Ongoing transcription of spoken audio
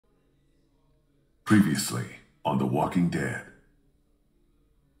Previously on The Walking Dead.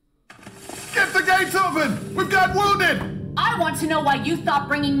 Get the gates open! We've got wounded! I want to know why you thought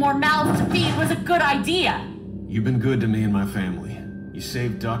bringing more mouths to feed was a good idea. You've been good to me and my family. You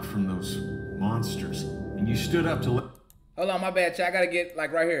saved Duck from those monsters, and you stood up to Hold on, my bad, chat. I gotta get,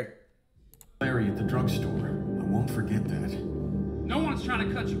 like, right here. Larry at the drugstore. I won't forget that. No one's trying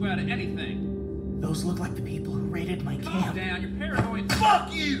to cut you out of anything. Those look like the people who raided my Calm camp. down, you're paranoid.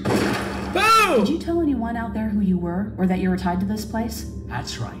 Fuck you! Boom! Did you tell anyone out there who you were, or that you were tied to this place?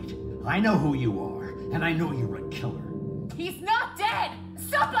 That's right. I know who you are, and I know you're a killer. He's not dead!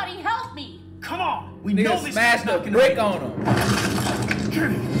 Somebody help me! Come on! We know Nigga this smashed guy's a not gonna brick make on him.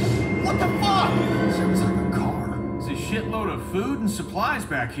 Kenny! What the fuck? Sounds like a car. There's a shitload of food and supplies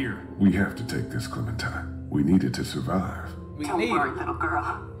back here. We have to take this, Clementine. We need it to survive. We Don't need worry, it. little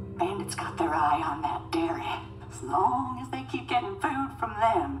girl. Bandits got their eye on that dairy. As long as they keep getting food from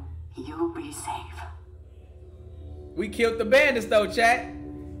them, you'll be safe. We killed the bandits though, chat.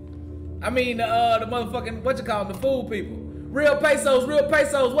 I mean, the motherfucking, what you call them, the food people. Real pesos, real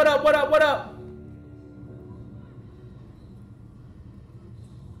pesos. What up, what up, what up?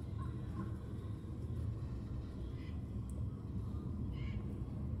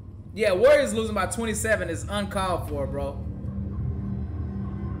 Yeah, Warriors losing by 27 is uncalled for, bro.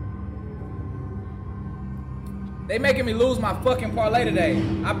 They making me lose my fucking parlay today.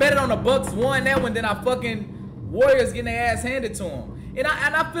 I bet it on the Bucks won that one, then I fucking Warriors getting their ass handed to them. And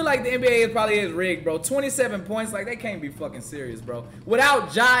I feel like the NBA probably is rigged, bro. 27 points, like they can't be fucking serious, bro.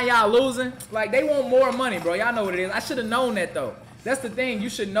 Without Ja and y'all losing, like they want more money, bro. Y'all know what it is. I should have known that though. That's the thing. You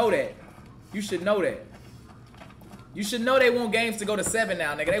should know that. You should know that. You should know they want games to go to 7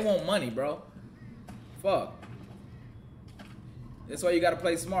 now, nigga. They want money, bro. Fuck. That's why you gotta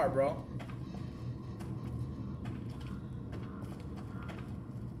play smart, bro.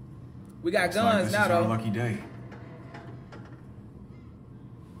 We got guns now, though. Lucky day.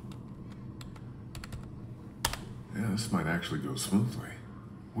 Yeah, this might actually go smoothly.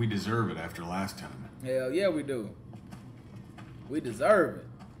 We deserve it after last time. Hell yeah, we do. We deserve it.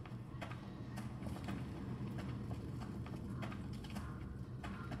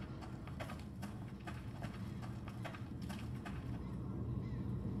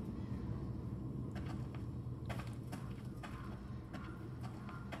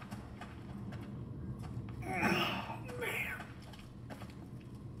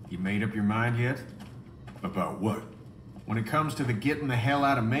 You made up your mind yet? About what? When it comes to the getting the hell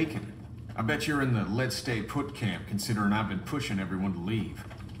out of Macon, I bet you're in the let's stay put camp, considering I've been pushing everyone to leave.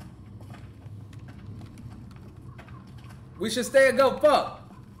 We should stay and go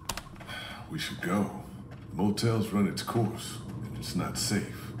fuck. We should go. The motel's run its course, and it's not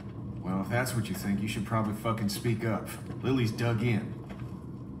safe. Well, if that's what you think, you should probably fucking speak up. Lily's dug in.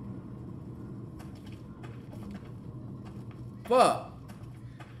 Fuck.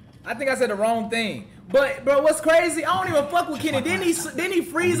 I think I said the wrong thing. But bro, what's crazy? I don't even fuck with Kenny. Didn't he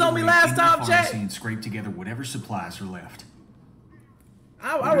freeze on me last time, chat? And scrape together whatever supplies are left.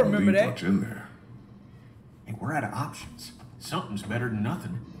 I remember that. Much in there. Hey, we're out of options. Something's better than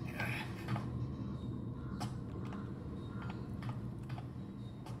nothing.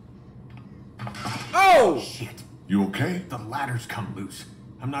 Oh Shit. You okay? The ladder's come loose.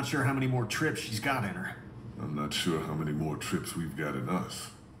 I'm not sure how many more trips she's got in her. I'm not sure how many more trips we've got in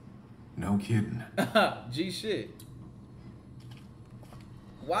us. No kidding. G shit.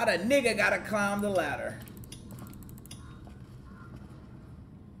 Why the nigga gotta climb the ladder?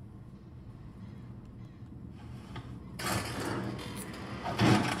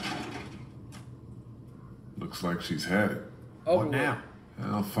 Looks like she's had it. Over What now?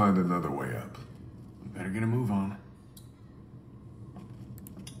 I'll find another way up. Better get a move on.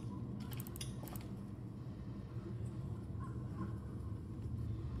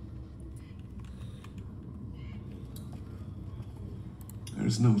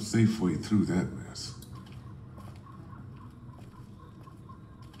 There's no safe way through that mess.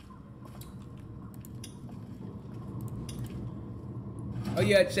 Oh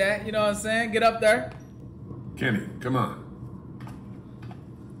yeah, chat. You know what I'm saying? Get up there. Kenny, come on.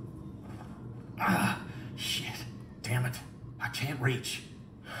 Ah, shit. Damn it. I can't reach.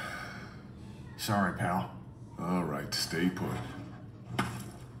 Sorry, pal. All right, stay put.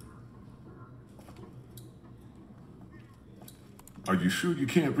 Are you sure you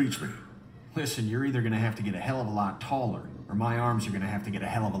can't reach me? Listen, you're either gonna have to get a hell of a lot taller, or my arms are gonna have to get a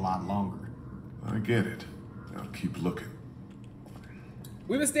hell of a lot longer. I get it. I'll keep looking.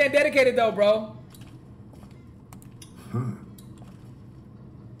 We been staying dedicated though, bro. Huh.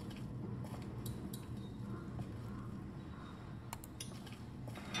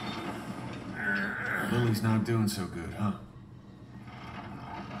 Lily's not doing so good, huh?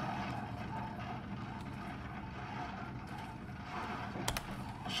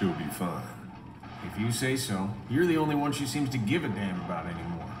 She'll be fine. If you say so. You're the only one she seems to give a damn about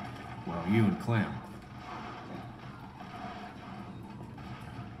anymore. Well, you and Clem.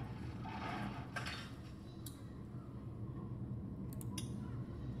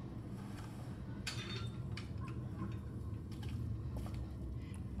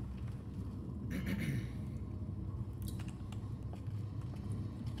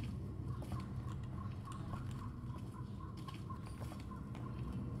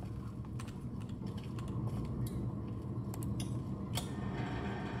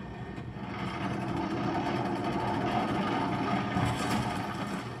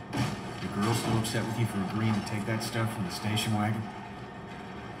 Still upset with you for agreeing to take that stuff from the station wagon?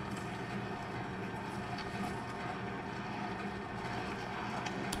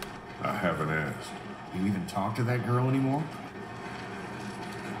 I haven't asked. You even talk to that girl anymore?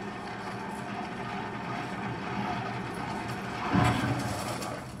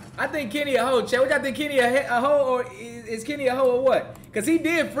 I think Kenny a hoe, Chad. What y'all think Kenny a hoe, or is Kenny a hoe or what? Because he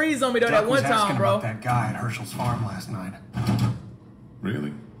did freeze on me though that one time, bro. About that guy at Herschel's farm last night.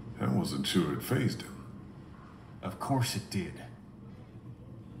 Really? I wasn't sure it fazed him. Of course it did.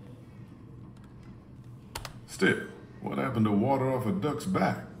 Still, what happened to water off a duck's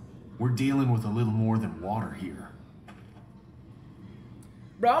back? We're dealing with a little more than water here.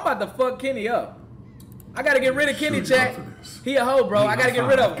 Bro, I'm about to fuck Kenny up. I gotta get rid of Kenny, Sure Chat. He a hoe, bro. I gotta get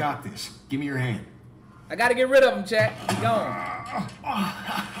rid of him. Got this. Give me your hand. I gotta get rid of him, Chat. He's gone.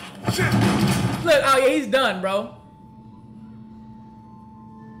 Shit! Look, oh yeah, he's done, bro.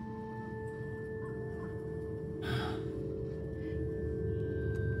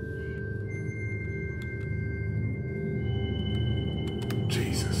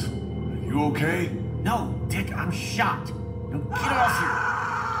 Jesus. Are you okay? No, Dick, I'm shot. Now get off here.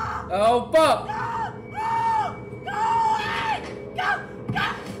 Oh, fuck.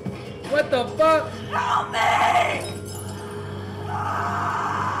 What the fuck? Help me!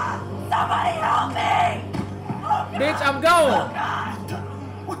 Somebody help me! Bitch, I'm gone.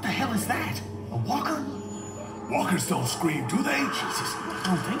 What the hell is that? A walker? Walkers don't scream, do they? Jesus, I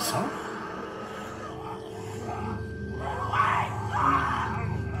don't think so.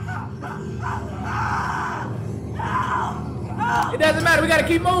 It doesn't matter. We gotta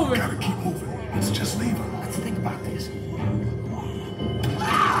keep moving. Gotta keep moving. Let's just leave her. Let's think about this.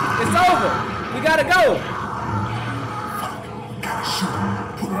 It's over. We gotta go. Gotta shoot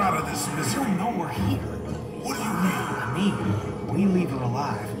her. Put her out of this You misery. don't know we're here. What do you mean? I mean, we leave her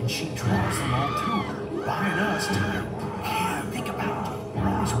alive, and she draws them all to her, buying us time. Yeah, think about it. We're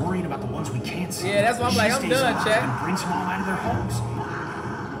always worrying about the ones we can't see. Yeah, that's why I'm She like, I'm stays done, alive Chat. And brings them all out of their homes.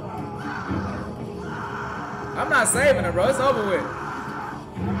 I'm not saving her, bro. It's over with.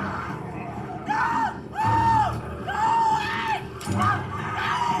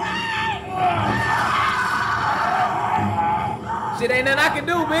 Shit ain't nothing I can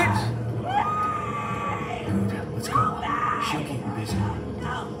do, bitch. Good, let's go. She'll keep you busy.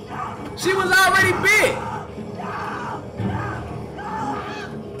 She was already big.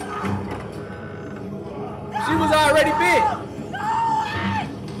 She was already big.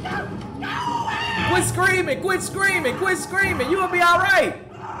 Quit screaming, quit screaming, quit screaming. You will be all right.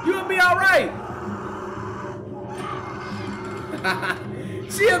 You will be all right.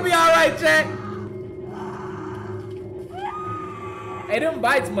 She'll be all right, Jack. Hey, them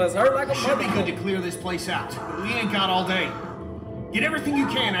bites must hurt like a Should be good to motherfucker. clear this place out, but we ain't got all day. Get everything you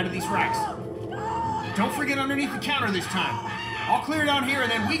can out of these racks. Don't forget underneath the counter this time. I'll clear down here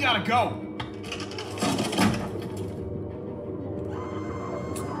and then we gotta go.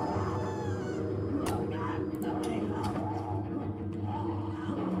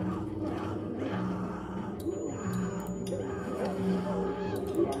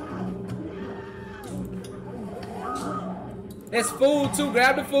 There's food too.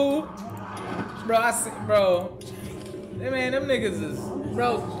 Grab the food, bro. I see, bro. Hey, man, them niggas is,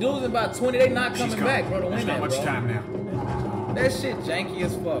 bro. Losing about 20. They not She's coming gone. back, bro. To win There's that, not much bro. time now. That shit janky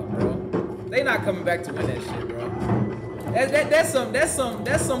as fuck, bro. They not coming back to win that shit, bro. That's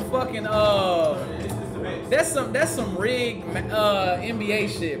some fucking that's some rigged NBA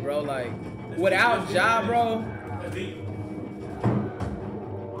shit, bro. Like without Ja, bro.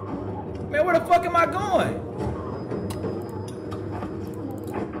 Man, where the fuck am I going?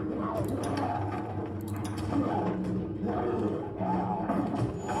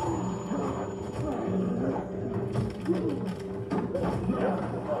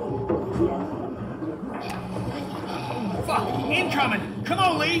 Fuck! Incoming! Come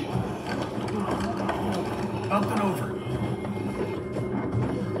on, Lee! Up and over.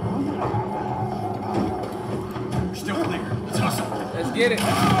 We're still clear. Let's hustle. Let's get it.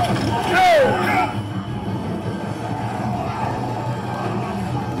 Oh!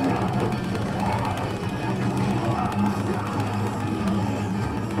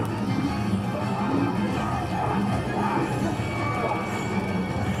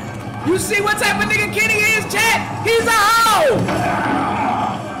 You see what type of nigga Kenny is, chat? He's a hoe!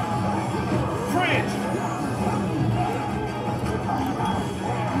 French!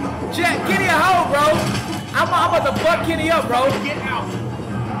 Chat, Kenny a hoe, bro. I'm about to fuck Kenny up, bro. Get out!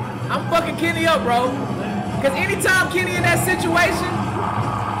 I'm fucking Kenny up, bro. Cause anytime Kenny in that situation,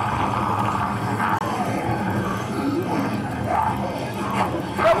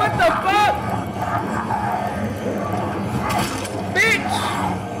 bro, what the fuck? Bitch!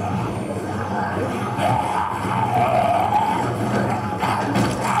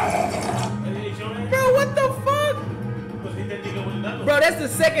 Bro, what the fuck? Bro, that's the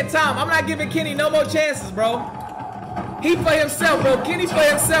second time. I'm not giving Kenny no more chances, bro. He for himself, bro. Kenny for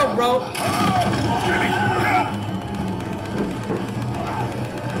himself, bro.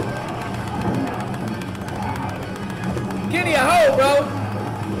 Kenny a hoe, bro.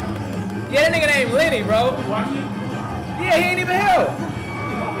 Yeah, that nigga named Lenny, bro. Yeah, he ain't even help.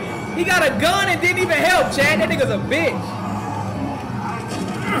 He got a gun and didn't even help, Chad. That nigga's a bitch.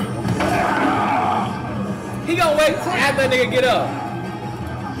 He gonna wait till after that nigga get up.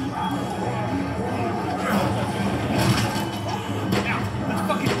 Let's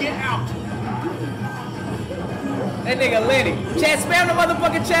fucking get out! That nigga Lenny. Chad, spam the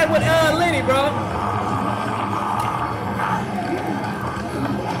motherfucking chat with Lenny, bro.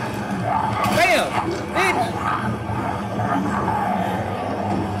 Bam! Bitch!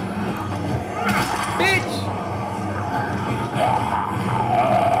 Bitch!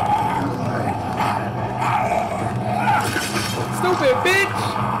 Stupid bitch!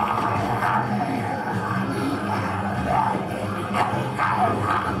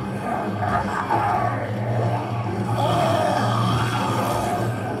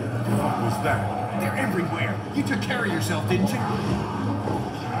 What was that? They're everywhere! You took care of yourself, didn't you?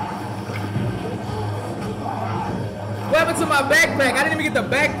 What happened to my backpack? I didn't even get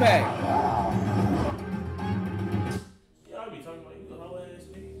the backpack.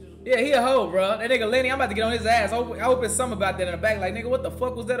 Yeah, he a hoe, bro. That nigga Lenny, I'm about to get on his ass. I hope it's something about that in the back. Like, nigga, what the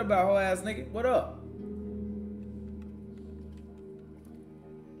fuck was that about, hoe ass nigga? What up?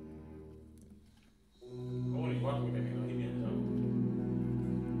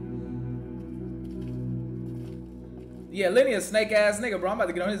 Yeah, Lenny a snake ass nigga, bro. I'm about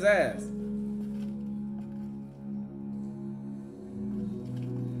to get on his ass.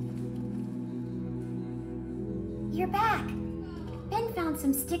 You're back. Ben found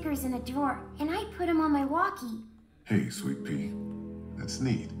some stickers in a drawer, and I put them on my walkie. Hey, Sweet Pea. That's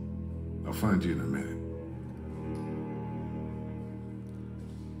neat. I'll find you in a minute.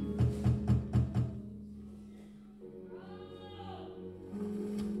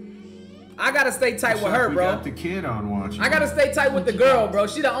 I gotta stay tight with her, We bro. got the kid on watch. I gotta stay tight with the girl, bro.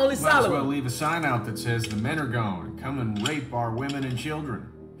 She the only Might as solid well one. leave a sign out that says the men are gone. Come and rape our women and children.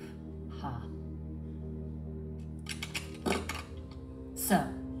 Huh. So,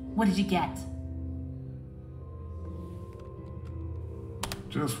 what did you get?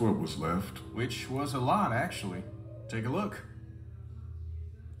 Just what was left. Which was a lot, actually. Take a look.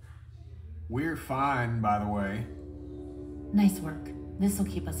 We're fine, by the way. Nice work. This'll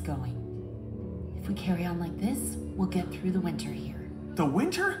keep us going. If we carry on like this, we'll get through the winter here. The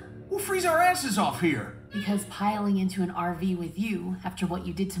winter? We'll freeze our asses off here. Because piling into an RV with you after what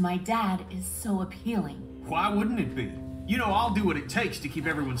you did to my dad is so appealing. Why wouldn't it be? You know I'll do what it takes to keep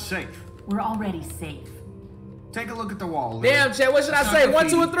everyone safe. We're already safe. Take a look at the wall, Lily. Damn, Chad, what should I It's say? not 1,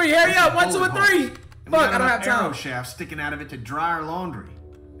 2, or graffiti. 3. Hurry up. It's 1, 2, or bullet 3. holes. And we Fuck, got I don't have enough arrow time. shafts sticking out of it to dry our laundry.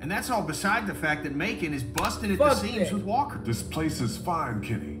 And that's all beside the fact that Macon is busting at Fuck the seams that. with Walker. This place is fine,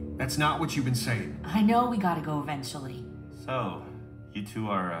 Kenny. That's not what you've been saying. I know we gotta go eventually. So, you two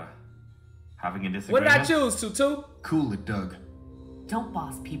are, having a What disagreement? did I choose, Tutu? Cool it, Doug. Don't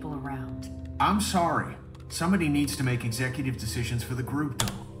boss people around. I'm sorry. Somebody needs to make executive decisions for the group,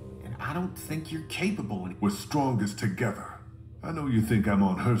 though. And I don't think you're capable. We're strongest together. I know you think I'm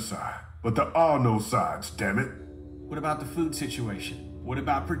on her side, but there are no sides, damn it. What about the food situation? What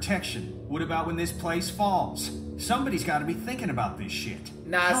about protection? What about when this place falls? Somebody's got to be thinking about this shit.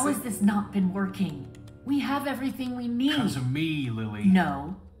 Nah, How see, has this not been working? We have everything we need. Because of me, Lily.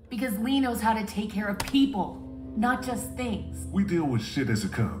 No, because Lee knows how to take care of people, not just things. We deal with shit as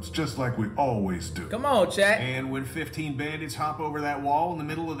it comes, just like we always do. come on, Chad. And when 15 bandits hop over that wall in the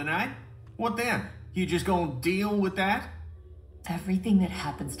middle of the night, what then? You just gonna deal with that? Everything that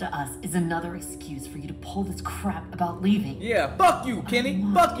happens to us is another excuse for you to pull this crap about leaving. Yeah, fuck you, Kenny.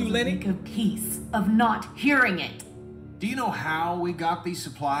 Fuck you, Lenny. Make a piece of not hearing it. Do you know how we got these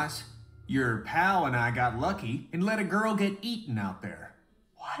supplies? Your pal and I got lucky and let a girl get eaten out there.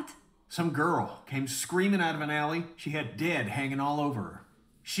 What? Some girl came screaming out of an alley. She had dead hanging all over her.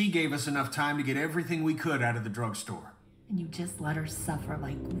 She gave us enough time to get everything we could out of the drugstore. And you just let her suffer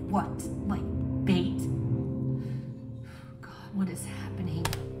like what? Like bait? God, what is happening?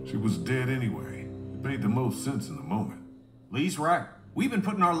 She was dead anyway. It made the most sense in the moment. Lee's right. We've been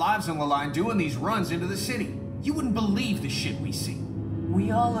putting our lives on the line doing these runs into the city. You wouldn't believe the shit we see.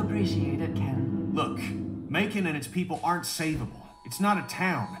 We all appreciate it, Ken. Look, Macon and its people aren't savable. It's not a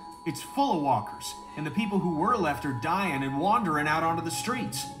town. It's full of walkers, and the people who were left are dying and wandering out onto the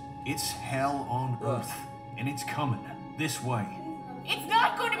streets. It's hell on earth, and it's coming this way. It's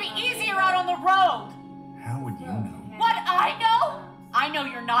not going to be easier out on the road. How would you know? What I know? I know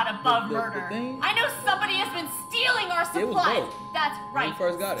you're not above The murder. thing? I know somebody has been stealing our It was supplies. both. That's right. When we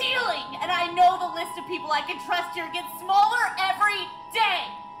first got it. Stealing. And I know the list of people I can trust here gets smaller every day.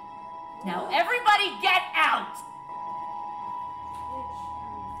 Now everybody get out.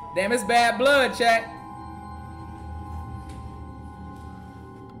 Damn, it's bad blood, chat.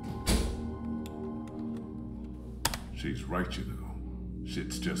 She's right, you know.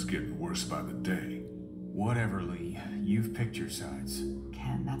 Shit's just getting worse by the day. Whatever, Lee. You've picked your sides.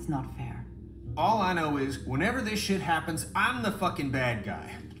 Ken, that's not fair. All I know is, whenever this shit happens, I'm the fucking bad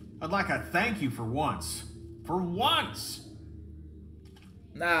guy. I'd like a thank you for once. For once!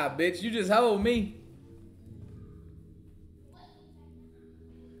 Nah, bitch, you just hold me.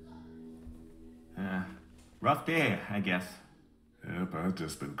 Rough day, I guess. Yep, I've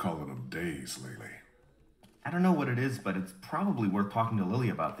just been calling them days lately. I don't know what it is, but it's probably worth talking to Lily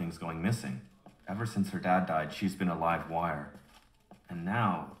about things going missing. Ever since her dad died, she's been a live wire. And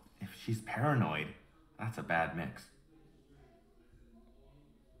now, if she's paranoid, that's a bad mix.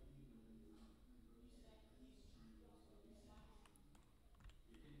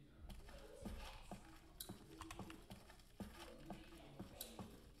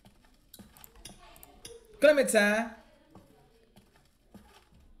 Clementine.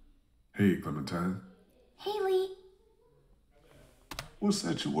 Hey, Clementine. Hey, Lee. What's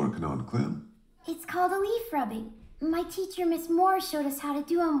that you're working on, Clem? It's called a leaf rubbing. My teacher, Miss Moore, showed us how to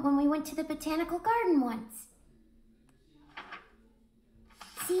do them when we went to the botanical garden once.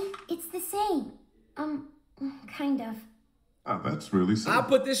 See, it's the same. Kind of. Oh, that's really simple. I'll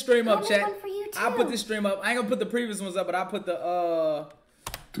put this stream up, I chat. made one for you, too. I'll put this stream up. I ain't gonna put the previous ones up, but I'll put the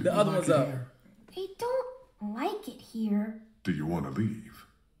other ones up. I don't like it here. Do you want to leave?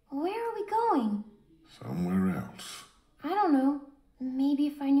 Where are we going? Somewhere else. I don't know. Maybe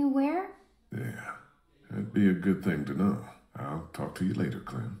if I knew where? Yeah, that'd be a good thing to know. I'll talk to you later,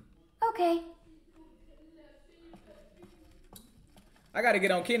 Clem. Okay. I gotta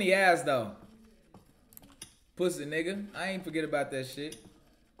get on Kenny ass though. Pussy nigga. I ain't forget about that shit.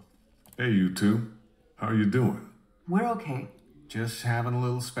 Hey, you two. How you doing? We're okay. Just having a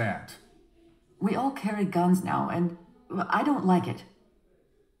little spat. We all carry guns now, and I don't like it.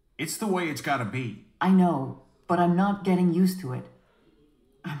 It's the way it's gotta be. I know, but I'm not getting used to it.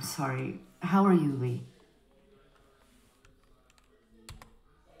 I'm sorry. How are you, Lee?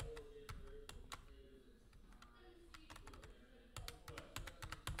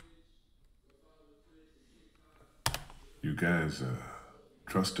 You guys,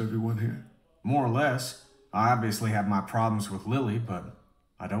 trust everyone here? More or less. I obviously have my problems with Lily, but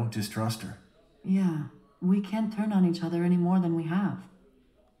I don't distrust her. Yeah, we can't turn on each other any more than we have.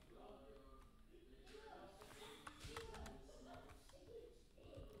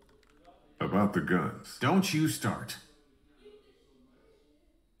 About the guns. Don't you start.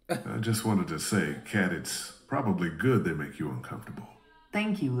 I just wanted to say, Kat, it's probably good they make you uncomfortable.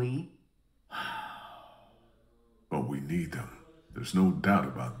 Thank you, Lee. But we need them. There's no doubt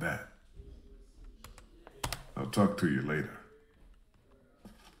about that. I'll talk to you later.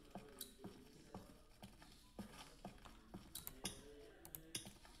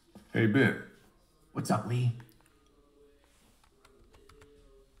 Hey, Ben. What's up, Lee?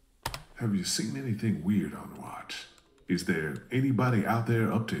 Have you seen anything weird on watch? Is there anybody out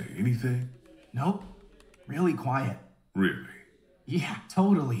there up to anything? Nope. Really quiet. Really? Yeah,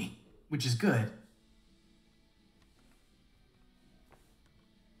 totally. Which is good.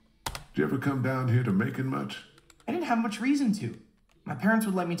 Did you ever come down here to Macon much? I didn't have much reason to. My parents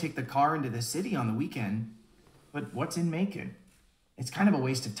would let me take the car into the city on the weekend. But what's in Macon? It's kind of a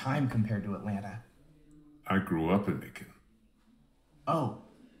waste of time compared to Atlanta. I grew up in Macon. Oh,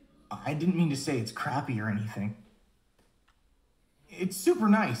 I didn't mean to say it's crappy or anything. It's super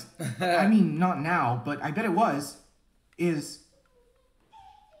nice. I mean, not now, but I bet it was. Is.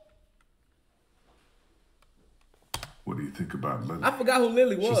 What do you think about Lily? I forgot who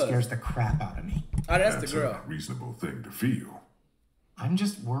Lily was. She scares the crap out of me. Oh, that's the That's girl. a reasonable thing to feel. I'm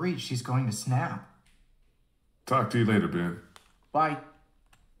just worried she's going to snap. Talk to you later, Ben. Bye.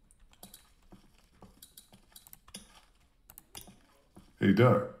 Hey,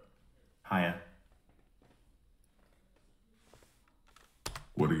 Doug. Hiya.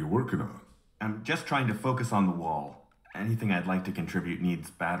 What are you working on? I'm just trying to focus on the wall. Anything I'd like to contribute needs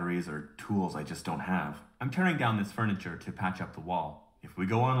batteries or tools I just don't have. I'm tearing down this furniture to patch up the wall. If we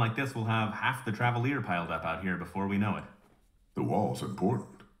go on like this, we'll have half the Travelier piled up out here before we know it. The wall's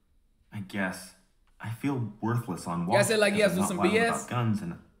important. I guess. I feel worthless on You walls. guys said like you have because I'm some not wild BS? about guns,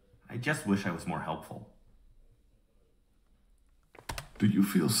 and I just wish I was more helpful. Do you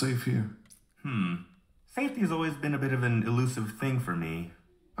feel safe here? Safety has always been a bit of an elusive thing for me.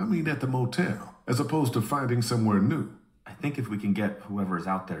 I mean at the motel, as opposed to finding somewhere new. I think if we can get whoever's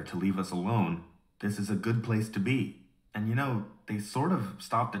out there to leave us alone, this is a good place to be. And you know, they sort of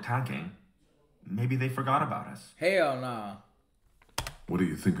stopped attacking. Maybe they forgot about us. Hell nah. What do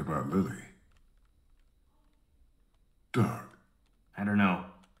you think about Lily? Doug. I don't know.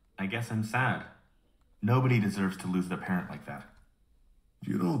 I guess I'm sad. Nobody deserves to lose their parent like that.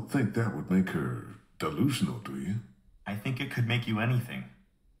 You don't think that would make her delusional, do you? I think it could make you anything.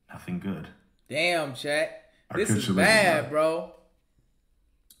 Nothing good. Damn, chat. I This catch is you later, bad, man. bro.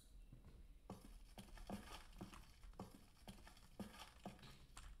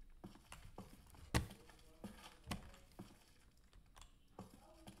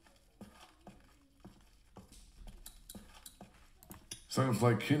 Sounds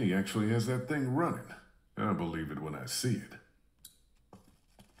like Kenny actually has that thing running. I'll believe it when I see it.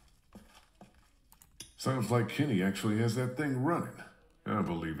 Sounds like Kenny actually has that thing running. I'll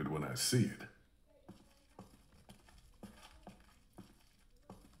believe it when I see it.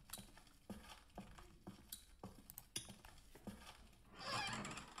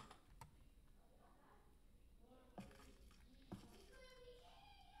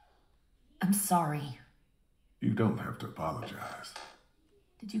 I'm sorry. You don't have to apologize.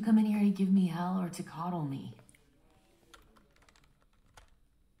 Did you come in here to give me hell or to coddle me?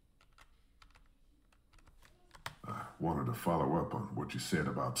 I wanted to follow up on what you said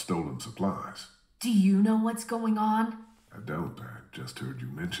about stolen supplies. Do you know what's going on? I don't. I just heard you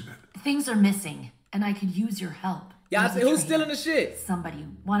mention it. Things are missing, and I could use your help. Yeah, I There's said, a who's trainer. stealing the shit? Somebody,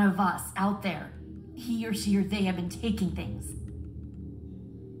 one of us, out there. He or she or they have been taking things.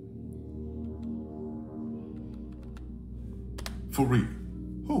 For real.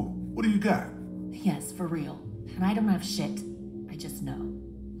 Who? What do you got? Yes, for real. And I don't have shit. I just know.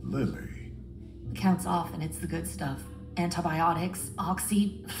 Lily. The count's off and it's the good stuff. Antibiotics,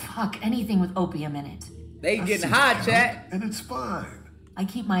 oxy, fuck, anything with opium in it. They I getting see hot, count, chat. And it's fine. I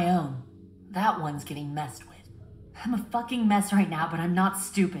keep my own. That one's getting messed with. I'm a fucking mess right now, but I'm not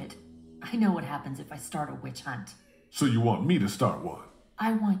stupid. I know what happens if I start a witch hunt. So you want me to start one?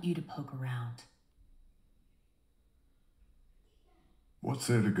 I want you to poke around. What's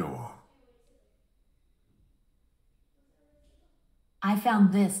there to go on? I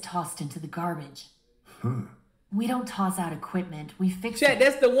found this tossed into the garbage. Huh. We don't toss out equipment. We fix Chat, it.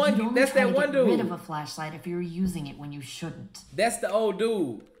 that's the one. You'd only That's try that to one get rid dude. of a flashlight if you're using it when you shouldn't. That's the old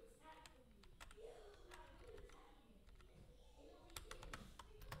dude.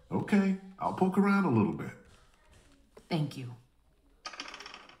 Okay, I'll poke around a little bit. Thank you.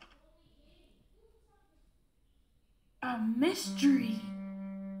 A mystery.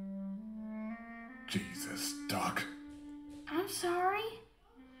 Jesus, Doc. I'm sorry.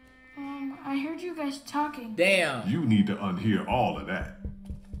 I heard you guys talking. Damn. You need to unhear all of that.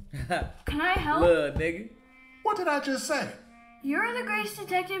 Can I help? Look, nigga. What did I just say? You're the Grace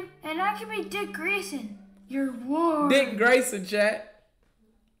Detective, and I can be Dick Grayson. You're Ward. Dick Grayson, chat.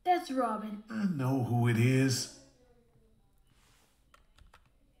 That's Robin. I know who it is.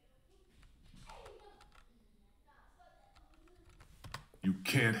 You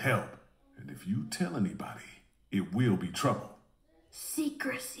can't help. And if you tell anybody, it will be trouble.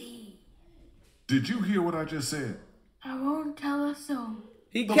 Secrecy. Did you hear what I just said? I won't tell a soul.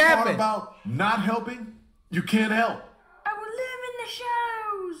 He The part capping. about not helping? You can't help. I will live in the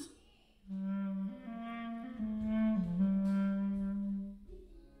shadows.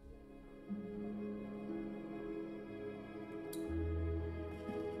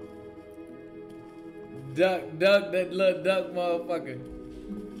 Duck, that little duck motherfucker.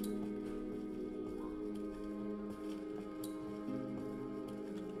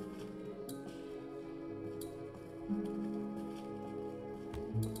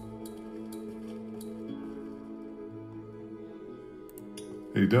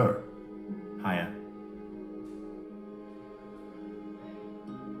 Hey, Doug. Hiya.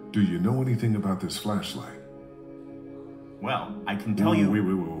 Do you know anything about this flashlight? Well, I can tell you...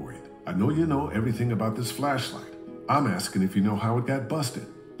 Wait. I know you know everything about this flashlight. I'm asking if you know how it got busted.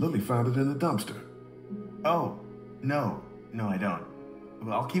 Lily found it in the dumpster. Oh, no. No, I don't.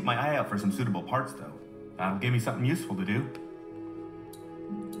 Well, I'll keep my eye out for some suitable parts, though. That'll give me something useful to do.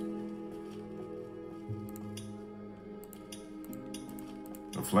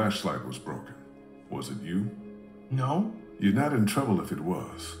 The flashlight was broken. Was it you? No. You're not in trouble if it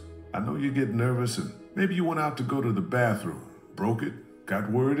was. I know you get nervous and maybe you went out to go to the bathroom, broke it,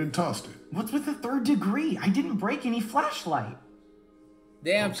 got word and tossed it. What's with the third degree? I didn't break any flashlight.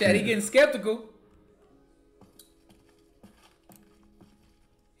 Damn, Chad, he getting skeptical.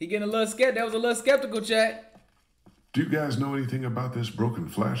 He getting a little scared. That was a little skeptical, Chad. Do you guys know anything about this broken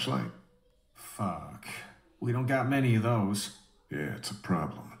flashlight? Fuck. We don't got many of those. Yeah, it's a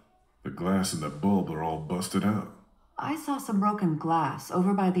problem. The glass and the bulb are all busted out. I saw some broken glass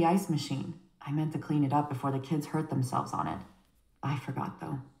over by the ice machine. I meant to clean it up before the kids hurt themselves on it. I forgot,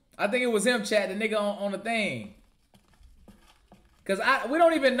 though. I think it was him, Chad, the nigga on the thing. Because we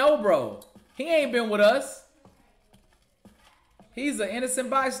don't even know, bro. He ain't been with us. He's an innocent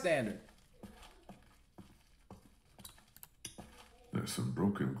bystander. There's some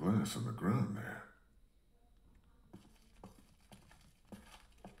broken glass on the ground there.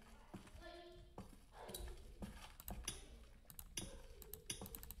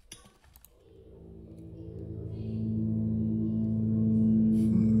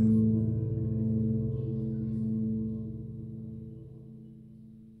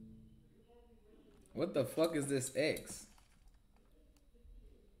 What the fuck is this X?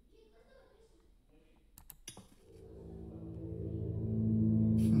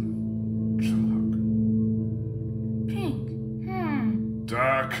 Pink.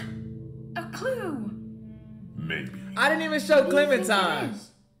 Doc. A clue. Maybe. I didn't even show Clementine.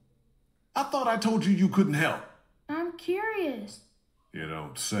 I thought I told you you couldn't help. I'm curious. You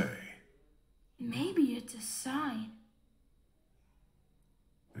don't say. Maybe it's a sign.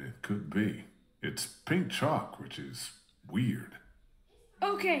 It could be. It's pink chalk, which is weird.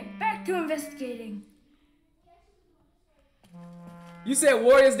 Okay, back to investigating. You said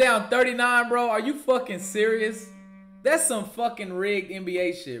Warriors down 39, bro? Are you fucking serious? That's some fucking rigged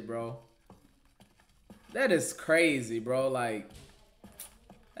NBA shit, bro. That is crazy, bro. Like,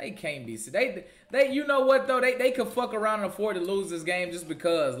 they can't be. They you know what though? They could fuck around and afford to lose this game just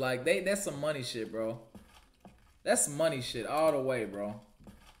because. Like, that's some money shit, bro. That's money shit all the way, bro.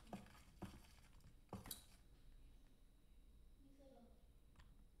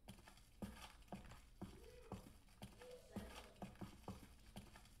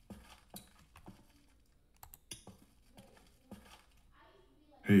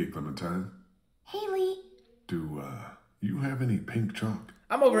 Hey, Clementine. Haley. Do, you have any pink chalk?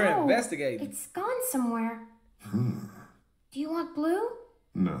 I'm over here No, investigating. It's gone somewhere. Do you want blue?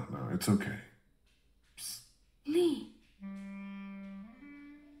 No, it's okay. Lee.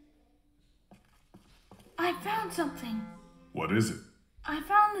 I found something. What is it? I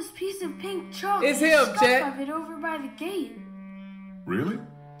found this piece of pink chalk. It's and him, a scuff Chet. of it over by the gate. Really?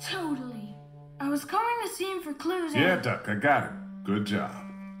 Totally. I was combing the scene for clues. Yeah, and... Duck, I got it. Good job.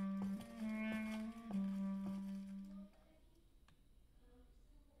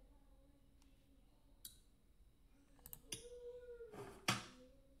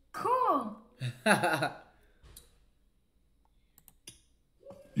 Cool.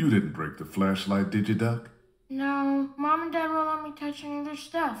 You didn't break the flashlight, did you, Duck? No, Mom and Dad won't let me touch any of their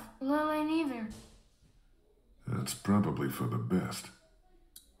stuff. Lily ain't either. That's probably for the best.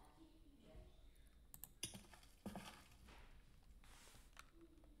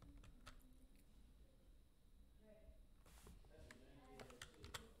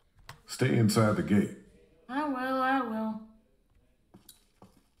 Stay inside the gate. I will.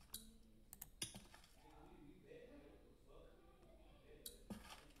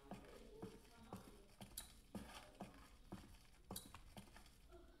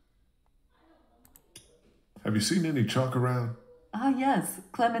 Have you seen any chalk around? Ah, yes.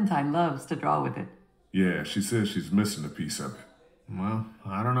 Clementine loves to draw with it. Yeah, she says she's missing a piece of it. Well,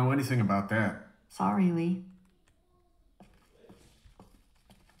 I don't know anything about that. Sorry, Lee.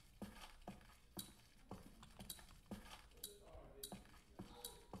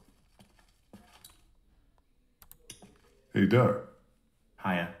 Hey, Doug.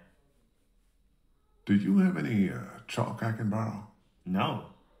 Hiya. Do you have any chalk I can borrow? No.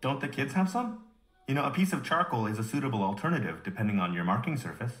 Don't the kids have some? You know, a piece of charcoal is a suitable alternative depending on your marking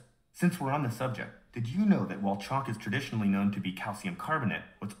surface. Since we're on the subject, did you know that while chalk is traditionally known to be calcium carbonate,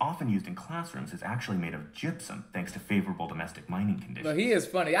 what's often used in classrooms is actually made of gypsum, thanks to favorable domestic mining conditions? No, he is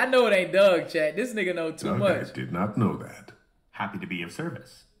funny. I know it ain't Doug, chat. This nigga know too much. I did not know that. Happy to be of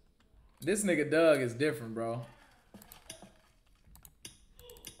service. This nigga Doug is different, bro.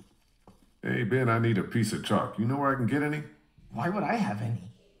 Hey, Ben, I need a piece of chalk. You know where I can get any? Why would I have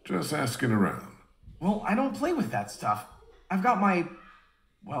any? Just asking around. Well, I don't play with that stuff. I've got my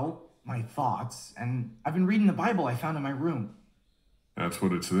thoughts, and I've been reading the Bible I found in my room. That's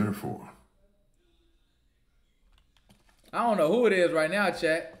what it's there for. I don't know who it is right now,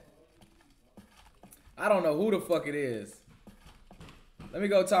 chat. I don't know who the fuck it is. Let me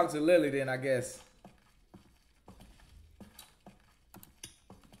go talk to Lily then, I guess.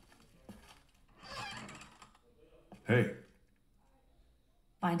 Hey.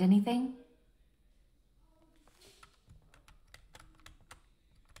 Find anything?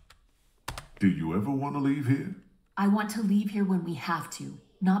 Do you ever want to leave here? I want to leave here when we have to,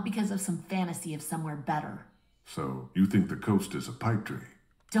 not because of some fantasy of somewhere better. So, you think the coast is a pipe dream?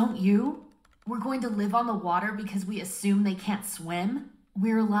 Don't you? We're going to live on the water because we assume they can't swim?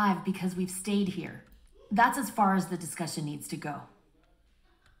 We're alive because we've stayed here. That's as far as the discussion needs to go.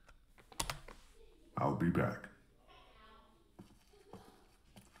 I'll be back.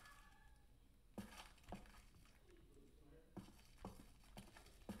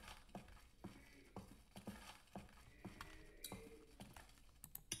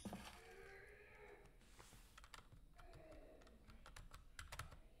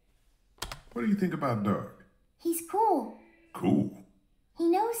 What do you think about Doug? He's cool. Cool. He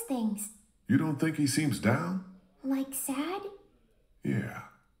knows things. You don't think he seems down? Like sad? Yeah.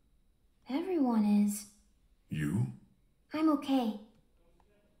 Everyone is. You? I'm okay.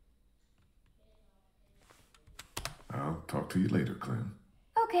 I'll talk to you later, Clem.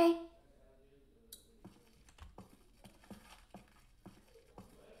 Okay.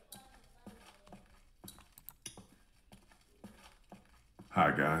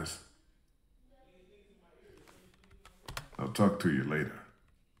 Hi, guys. I'll talk to you later.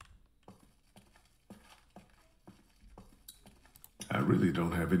 I really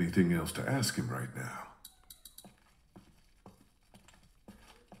don't have anything else to ask him right now.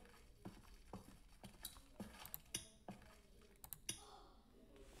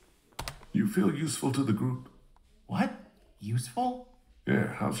 You feel useful to the group? What? Useful? Yeah,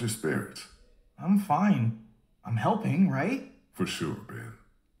 how's your spirits? I'm fine. I'm helping, right? For sure, Ben.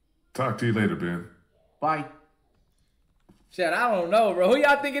 Talk to you later, Ben. Bye. Chat, I don't know, bro. Who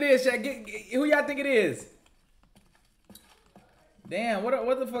y'all think it is, chat? Who y'all think it is? Damn,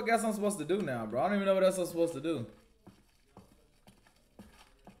 what the fuck else I'm supposed to do now, bro? I don't even know what else I'm supposed to do.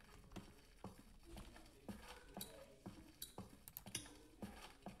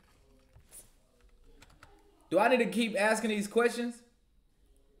 Do I need to keep asking these questions?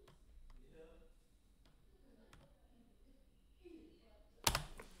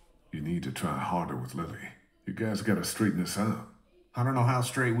 You need to try harder with Lily. You guys gotta straighten this out. I don't know how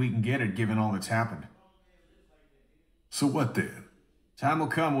straight we can get it given all that's happened. So what then? Time will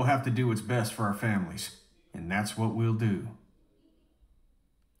come we'll have to do what's best for our families. And that's what we'll do.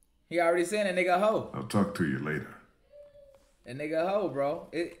 He already said that nigga a hoe. I'll talk to you later. That nigga a hoe, bro.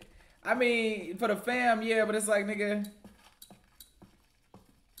 I mean, for the fam, yeah, but it's like, nigga.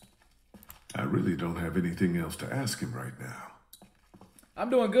 I really don't have anything else to ask him right now. I'm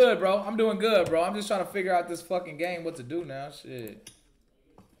doing good, bro. I'm doing good, bro. I'm just trying to figure out this fucking game, what to do now. Shit.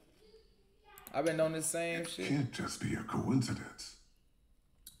 I've been on this same shit. It can't just be a coincidence.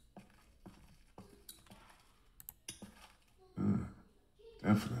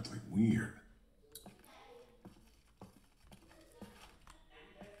 Definitely weird.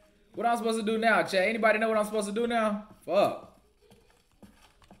 What I'm supposed to do now, chat? Anybody know what I'm supposed to do now? Fuck.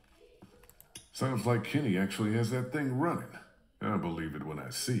 Sounds like Kenny actually has that thing running. I'll believe it when I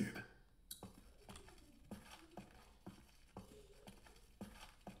see it.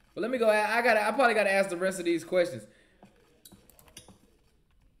 But let me go. I probably gotta ask the rest of these questions.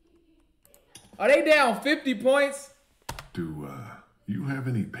 Are they down 50 points? Do you have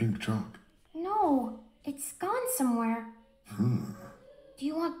any pink chalk? No, it's gone somewhere. Do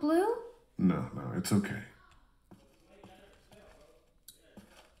you want blue? No, it's okay.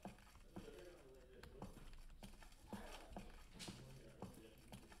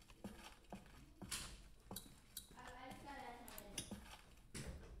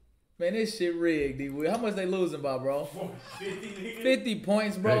 Man, this shit rigged, D. How much they losing by, bro? 50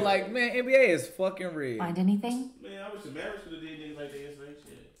 points, bro. Hey. Like, man, NBA is fucking rigged. Find anything? Man, I wish the Mavericks would have did things like that. Same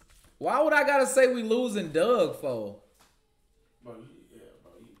shit. Why would I gotta say we losing Doug for? Bro,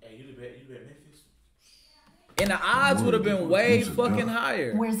 hey, you the bet Memphis? And the odds would have been way fucking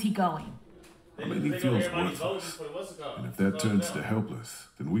higher. Where's he going? I mean, he feels worthless. And if that turns to helpless,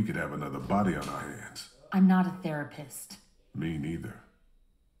 then we could have another body on our hands. I'm not a therapist. Me neither.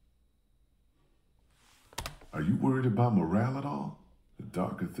 Are you worried about morale at all? The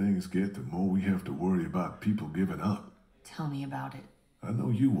darker things get, the more we have to worry about people giving up. Tell me about it. I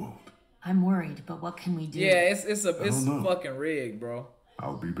know you won't. I'm worried, but what can we do? Yeah, it's fucking rigged, bro.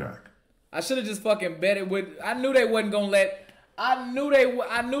 I'll be back. I should have just fucking bet it with. I knew they wasn't gonna let. I knew they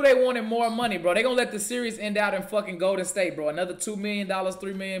wanted more money, bro. They gonna let the series end out in fucking Golden State, bro. Another $2 million,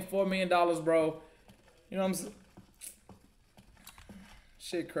 $3 million, $4 million, bro. You know what I'm saying?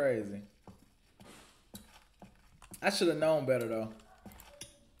 Shit crazy. I should have known better though.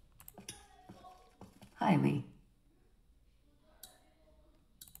 Hi, Lee.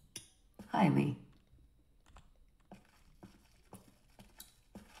 Hi, Lee.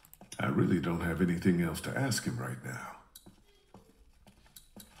 I really don't have anything else to ask him right now.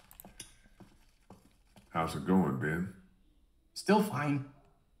 How's it going, Ben? Still fine.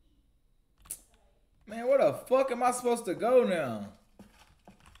 Man, where the fuck am I supposed to go now?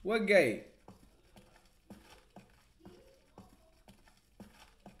 What gate?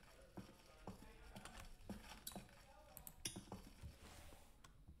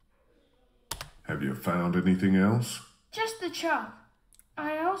 Have you found anything else? Just the chalk.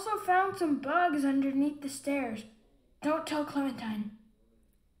 I also found some bugs underneath the stairs. Don't tell Clementine.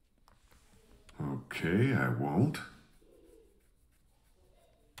 Okay, I won't.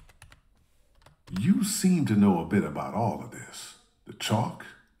 You seem to know a bit about all of this. The chalk,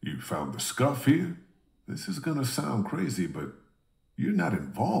 you found the scuff here. This is gonna sound crazy, but you're not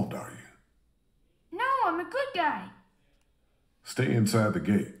involved, are you? No, I'm a good guy. Stay inside the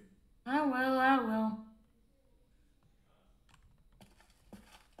gate. I will.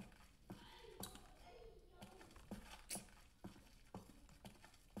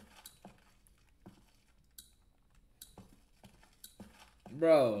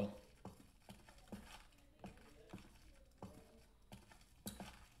 Bro.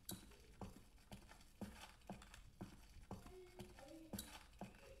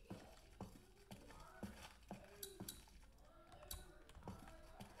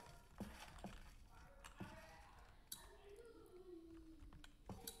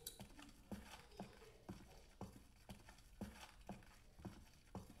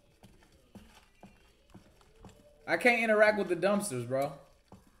 I can't interact with the dumpsters, bro.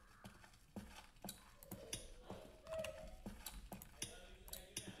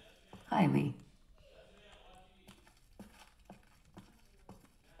 Hi, Lee.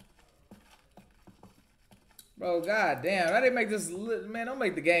 Bro, goddamn. How they make this... Man, don't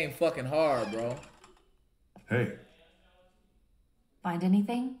make the game fucking hard, bro. Hey. Find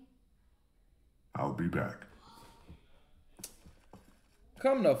anything? I'll be back.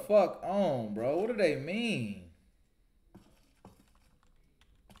 Come the fuck on, bro. What do they mean?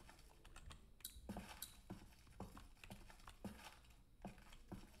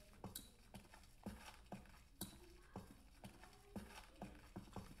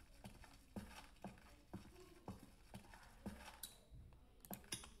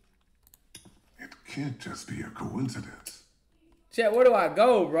 Can't just be a coincidence. Chat, where do I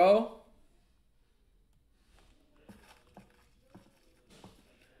go, bro?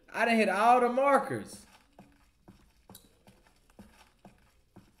 I done hit all the markers.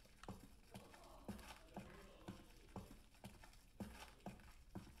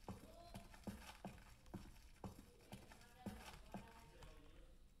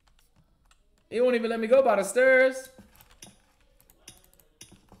 It won't even let me go by the stairs.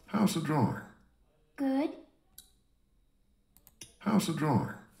 How's the drawing? Good. How's the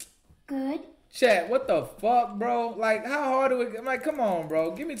drawing? Good. Chat, what the fuck, bro? Like, how hard do it... Like, come on, bro.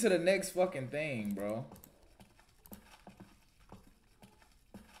 Get me to the next fucking thing, bro.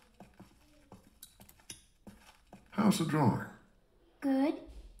 How's the drawing? Good.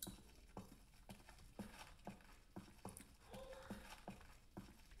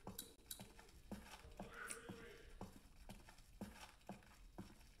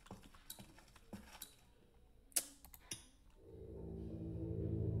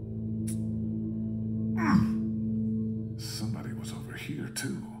 Somebody was over here,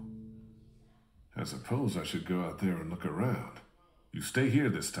 too. I suppose I should go out there and look around. You stay here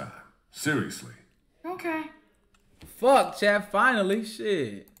this time. Seriously. Okay. Fuck, chat, finally.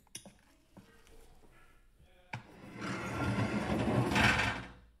 Shit.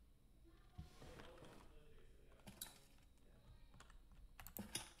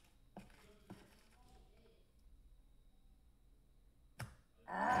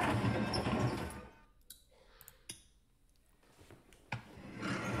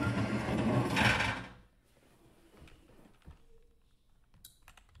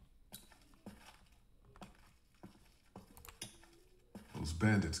 Those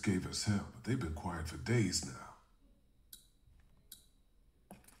bandits gave us hell, but they've been quiet for days now.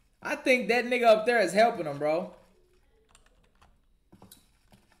 I think that nigga up there is helping him, bro.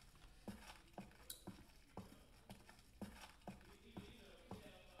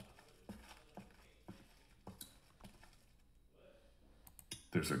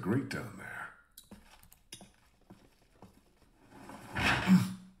 There's a grate down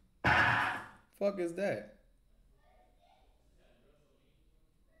there. Fuck is that?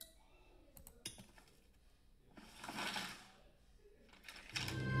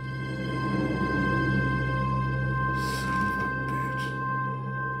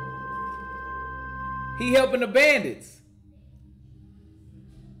 He helping the bandits.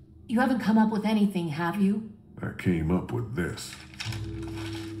 You haven't come up with anything, have you? I came up with this.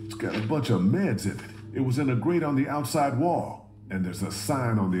 It's got a bunch of meds in it. It was in a grate on the outside wall, and there's a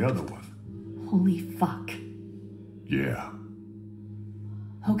sign on the other one. Holy fuck. Yeah.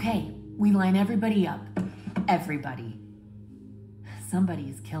 Okay, we line everybody up. Everybody. Somebody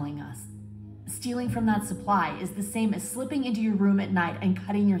is killing us. Stealing from that supply is the same as slipping into your room at night and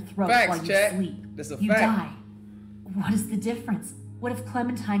cutting your throat while you sleep. That's a you fact. die. What is the difference? What if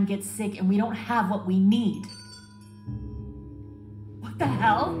Clementine gets sick and we don't have what we need? What the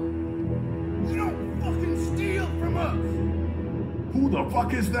hell? You don't fucking steal from us! Who the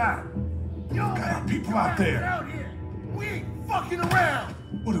fuck is that? Y'all got our people out there. Out here. We ain't fucking around!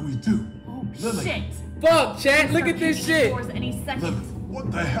 What do we do? Oh, Lily. shit. Fuck, chat. Look at this shit. Any second. Lily,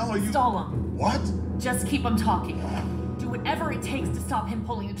 what the hell are you? Stall him. What? Just keep him talking. Do whatever it takes to stop him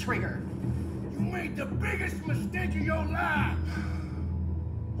pulling the trigger. You made the biggest mistake of your life!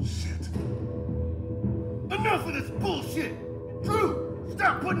 Shit. Enough of this bullshit! Drew,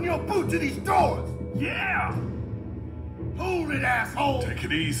 stop putting your boot to these doors! Yeah! Hold it, asshole! Take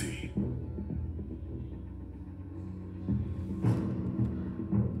it easy.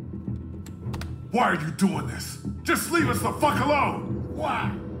 Why are you doing this? Just leave us the fuck alone!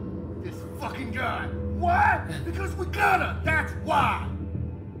 Why? This fucking guy. Why? Because we gotta! That's why!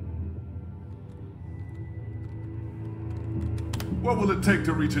 What will it take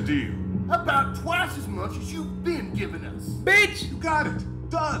to reach a deal? About twice as much as you've been giving us. Bitch! You got it.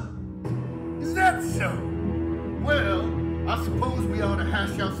 Done. Is that so? Well, I suppose we ought to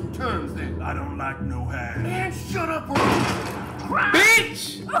hash out some terms then. I don't like no hash. Man, shut up or...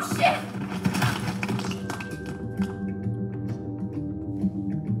 Bitch! Oh, shit!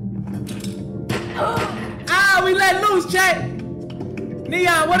 Ah, we let loose, chat.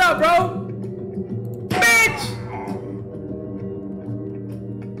 Neon, what up, bro? Bitch!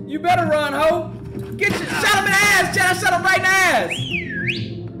 You better run, ho. Get your, shot him in the ass, chat. I shot him right in the ass.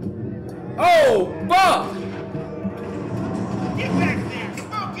 Oh, fuck. Get back there!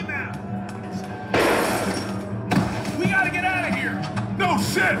 Smoke him out! We gotta get out of here! No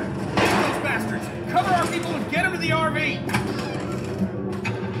shit! Get those bastards! Cover our people and get them to the RV!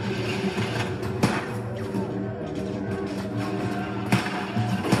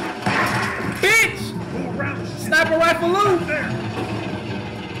 Sniper rifle Lou!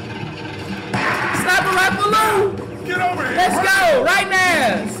 Sniper rifle Lou! Get over here! Let's go! Right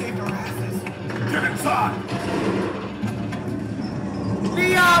now! Get inside!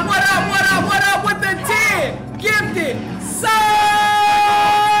 Leon, what up with the 10? Gifted! So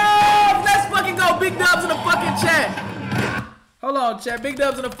let's fucking go! Big dubs in the fucking chat! Hold on, chat. Big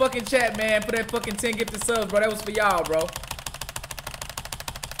dubs in the fucking chat, man. For that fucking 10 gifted subs, bro. That was for y'all, bro.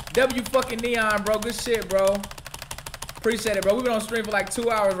 W fucking Neon, bro. Good shit, bro. Appreciate it, bro. We've been on stream for like 2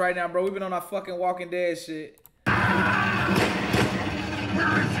 hours right now, bro. We've been on our fucking Walking Dead shit. Where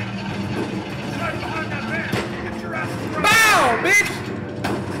is he? He's right behind that van. Get your ass right. Bow, bitch!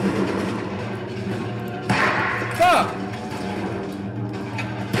 Fuck!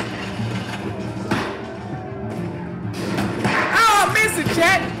 Oh, I missed it,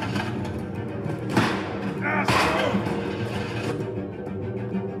 chat!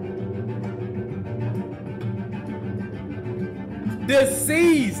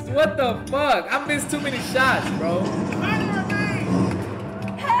 Deceased! What the fuck? I missed too many shots, bro.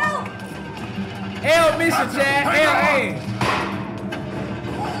 Help! L mission, Chad. L aim.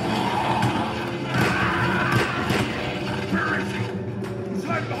 Where is he? He's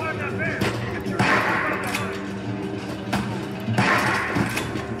right behind that van. Get your ass right behind.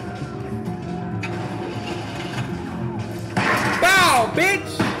 Bow,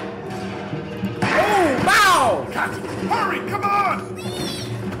 bitch! Oh, bow! Hurry, come on!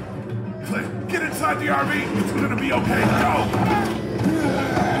 Clint, get inside the RV. It's gonna be okay. Go!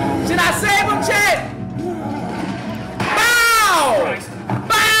 Should I save him, Chad? Bow!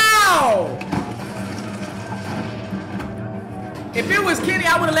 Bow! If it was was Kenny,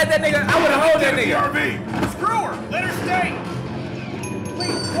 I would have let that nigga. I would have hold that nigga. RV. Screw her. Let her stay.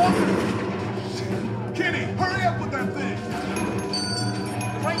 Please, walk. Kenny, hurry up with that thing.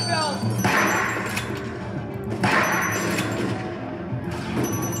 Right bell.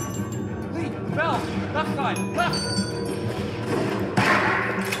 Lee, bell. Left side. Left.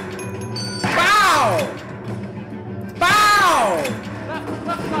 Bow. Bow.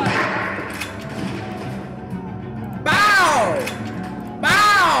 Left side. Bow!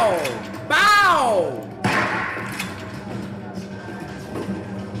 Bow! Bow!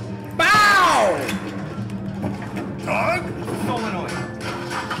 Bow! Doug? Solenoid.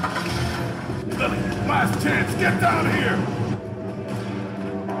 Lily, last chance, get down here!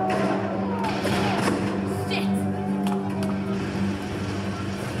 Shit.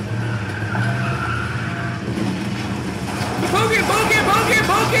 Boogie, boogie, boogie,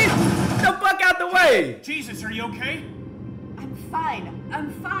 boogie! The fuck out the way! Jesus, are you okay? I'm fine.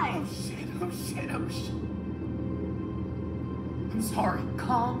 I'm fine. Oh shit, oh shit, oh shit. I'm sorry.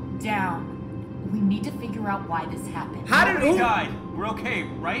 Calm down. We need to figure out why this happened. How did Nobody died. We're okay,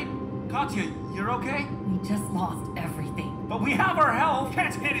 right? Katya, you're okay? We just lost everything. But we have our health.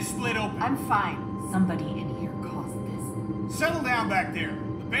 Cat's head is split open. I'm fine. Somebody in here caused this. Settle down back there.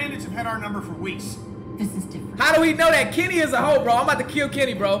 The bandits have had our number for weeks. This is different. How do we know that Kenny is a hoe, bro? I'm about to kill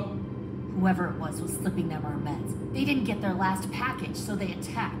Kenny, bro. Whoever it was slipping them our meds. They didn't get their last package, so they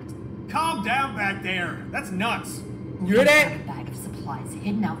attacked. Calm down back there. That's nuts. You hear that? We found a bag of supplies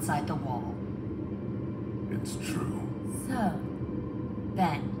hidden outside the wall. It's true. So,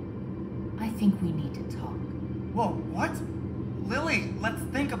 Ben, I think we need to talk. Whoa, what? Lily, let's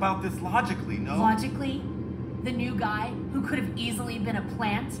think about this logically, no? Logically, the new guy who could have easily been a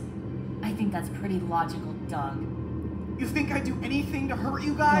plant? I think that's pretty logical, Doug. You think I'd do anything to hurt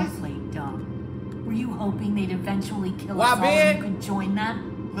you guys? Don't play dumb. Were you hoping they'd eventually kill Why, us all Ben? and you could join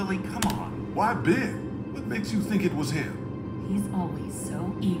them? Lily, come on. Why Ben? What makes you think it was him? He's always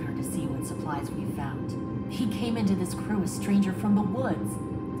so eager to see what supplies we found. He came into this crew a stranger from the woods.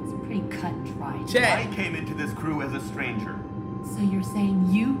 It's pretty cut and dry. Check. I came into this crew as a stranger. So you're saying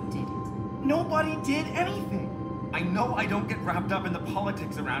you did it? Nobody did anything. I know I don't get wrapped up in the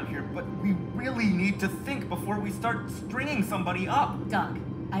politics around here, but we really need to think before we start stringing somebody up. Doug,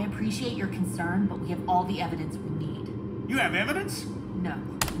 I appreciate your concern, but we have all the evidence we need. You have evidence? No,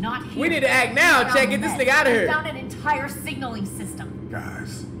 not here. We need to act now, We Check. found Get this meds. nigga out of We here. found an entire signaling system.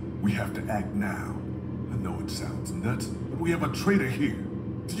 Guys, we have to act now. I know it sounds nuts, but we have a traitor here.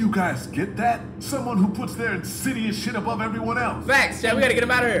 Do you guys get that? Someone who puts their insidious shit above everyone else. Facts, Check. We gotta get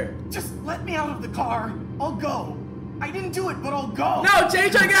him out of here. Just let me out of the car. I'll go. I didn't do it, but I'll go. No, Check,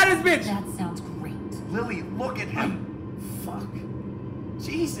 you trying to get out of this bitch. That sounds great. Lily, look at him. Fuck.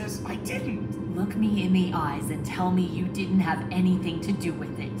 Jesus, I didn't. Look me in the eyes and tell me you didn't have anything to do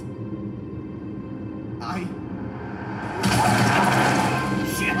with it.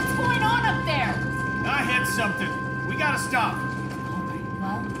 Shit! What's going on up there? I hit something. We gotta stop. All right,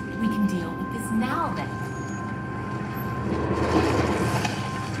 well, we can deal with this now then.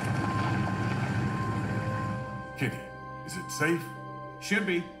 Kitty, is it safe? Should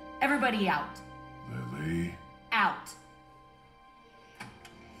be. Everybody out. Lily. Out.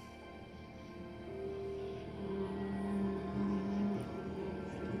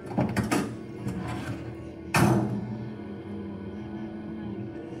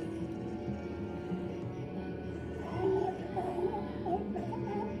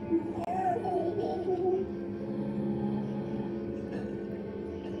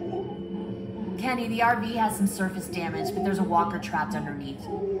 Kenny, the RV has some surface damage, but there's a walker trapped underneath.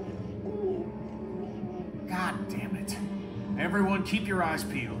 God damn it. Everyone keep your eyes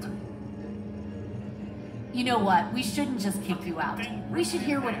peeled. You know what? We shouldn't just kick you out. We should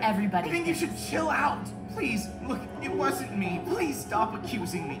hear what everybody I think you should chill out. Please, look, it wasn't me. Please stop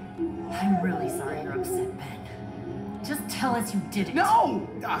accusing me. I'm really sorry you're upset, Ben. Just tell us you did it. No!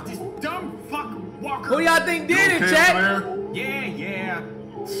 This dumb fuck Walker. Who y'all think did it, Check? Yeah.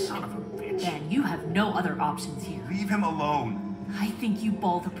 Son of a bitch. Ben, you have no other options here. Leave him alone. I think you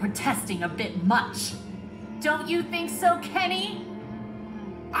both are protesting a bit much. Don't you think so, Kenny?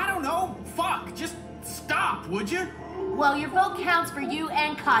 I don't know. Fuck. Just stop, would you? Well, your vote counts for you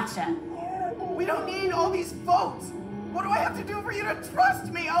and Katya. We don't need all these votes. What do I have to do for you to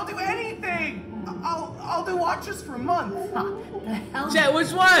trust me? I'll do anything. I'll do watches for a month. Huh, the hell? Check,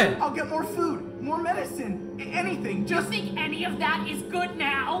 which one? I'll get more food, more medicine, anything. Do you think any of that is good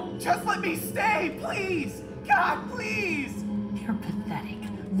now? Just let me stay, please. God, please. You're pathetic.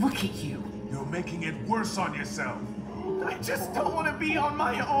 Look at you. You're making it worse on yourself. I just don't want to be on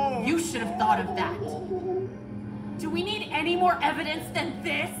my own. You should have thought of that. Do we need any more evidence than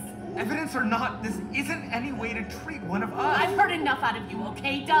this? Evidence or not, this isn't any way to treat one of us. I've heard enough out of you,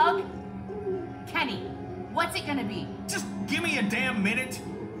 okay, Doug? Kenny, what's it gonna be? Just give me a damn minute.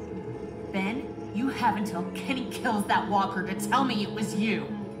 Ben, you have until Kenny kills that walker to tell me it was you.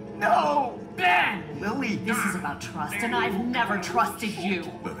 No! Ben! Lily! This is about trust, and I've never trusted you.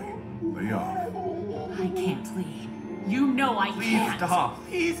 Lily, lay off. I can't leave. You know I can't. Please stop.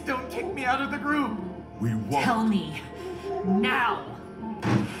 Please don't kick me out of the group. We won't. Tell me. Now.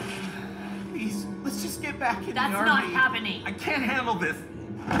 Please, let's just get back in That's the army. not happening. I can't handle this.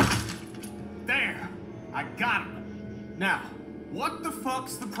 There. I got him. Now, what the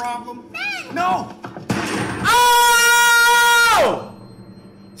fuck's the problem? Ben! No! Oh!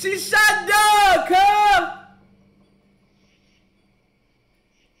 She shot Doug, huh?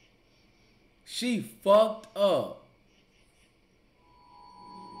 She fucked up.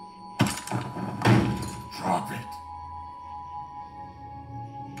 Drop it.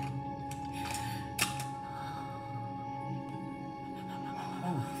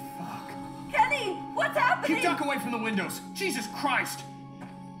 Kenny, what's happening? You duck away from the windows. Jesus Christ.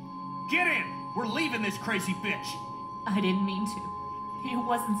 Get in. We're leaving this crazy bitch. I didn't mean to. It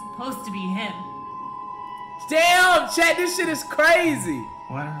wasn't supposed to be him. Damn, chat, this shit is crazy.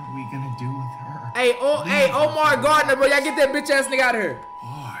 What are we gonna do with her? Hey, hey, Omar Gardner, bro, y'all get that bitch ass nigga out of here.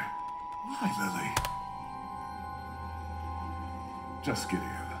 Why? Why, Lily? Just get in.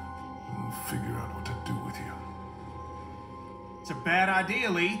 We'll figure out what to do with you. It's a bad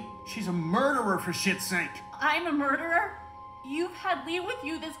idea, Lee. She's a murderer, for shit's sake. I'm a murderer? You've had Lee with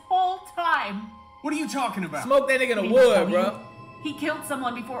you this whole time. What are you talking about? Smoke that nigga in the wood, bro. He killed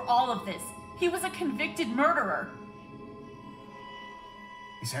someone before all of this. He was a convicted murderer.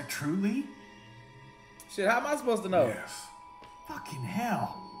 Is that true, Lee? Shit, how am I supposed to know? Yes. Fucking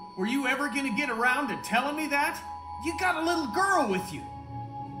hell. Were you ever gonna get around to telling me that? You got a little girl with you.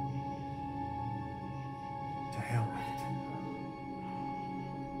 To hell with it.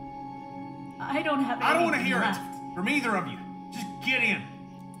 I don't have I don't want to anything hear left. it from either of you. Just get in.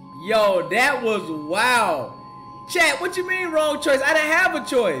 Yo, that was wild. Chat, what you mean wrong choice? I didn't have a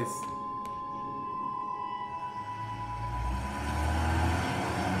choice.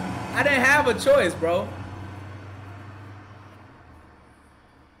 I didn't have a choice, bro.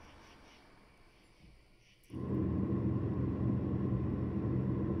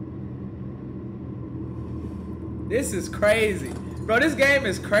 This is crazy. Bro, this game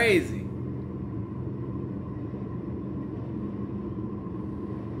is crazy.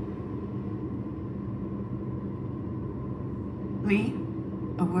 Lee,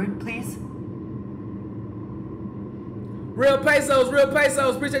 a word, please. Real pesos, real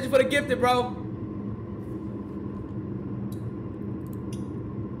pesos. Appreciate you for the gifted, bro.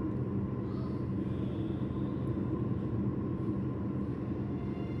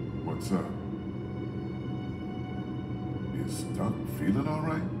 What's up? Is Doc feeling all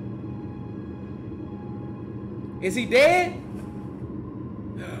right? Is he dead?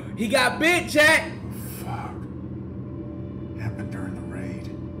 He got bit, chat. Fuck. Happened during the raid.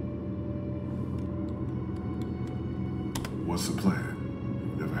 What's the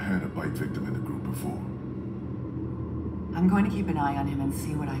plan? Never had a bite victim in the group before. I'm going to keep an eye on him and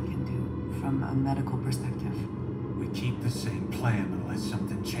see what I can do from a medical perspective. We keep the same plan unless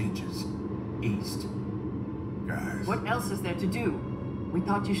something changes. East. Guys. What else is there to do? We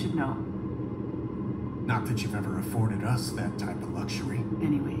thought you should know. Not that you've ever afforded us that type of luxury.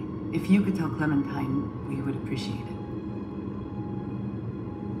 Anyway, if you could tell Clementine, we would appreciate it.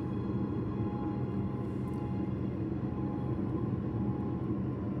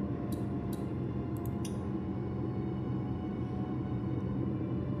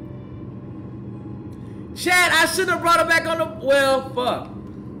 Chad, I shouldn't have brought her back on the... Well, fuck.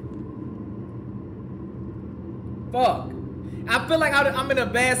 Fuck. I feel like I'm in a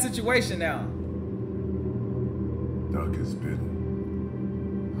bad situation now. Doc is bitten.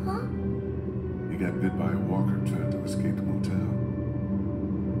 Huh? He got bit by a walker trying to escape the motel.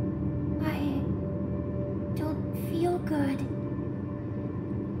 I don't feel good.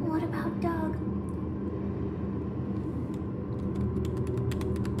 What about Doug?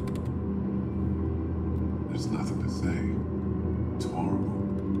 There's nothing to say. It's horrible.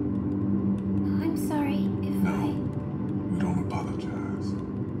 I'm sorry if No, you don't apologize.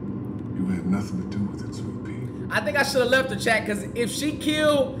 You had nothing to do with it, sweet pea. I think I should have left the chat, because if she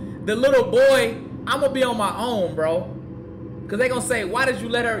killed the little boy, I'm going to be on my own, bro. Because they going to say, why did you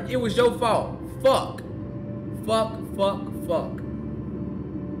let her? It was your fault. Fuck. Fuck, fuck, fuck.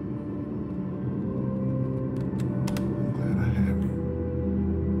 I'm glad I have you.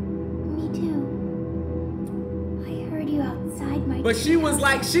 Me too. I But she was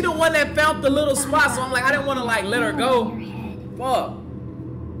like, she the one that found the little spot, so I'm like, I didn't want to like let her go. Fuck.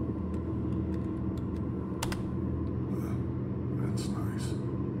 That's nice.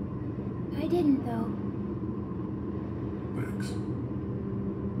 I didn't, though. Thanks.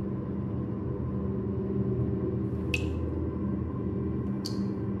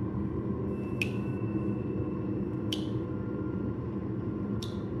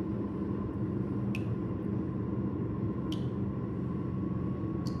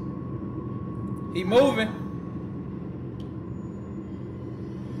 He moving.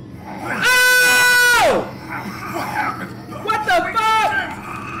 Oh! What happened? What the fuck?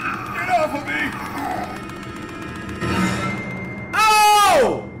 Get off of me!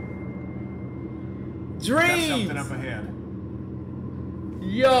 Oh! Got Dreams. something up ahead.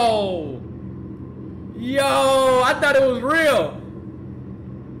 Yo. Yo, I thought it was real.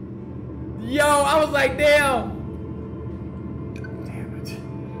 Yo, I was like, damn. Damn it.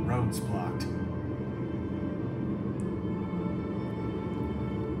 Road's blocked.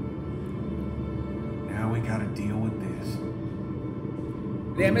 Now we gotta deal with this.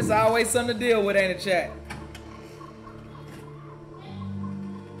 Damn, it's always something to deal with, ain't it, chat?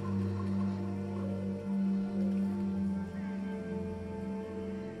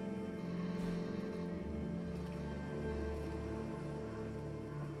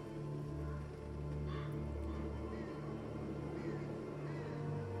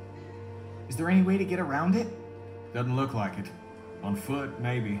 Is there any way to get around it? Doesn't look like it. On foot,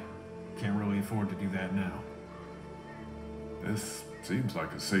 maybe. Can't really afford to do that now. This seems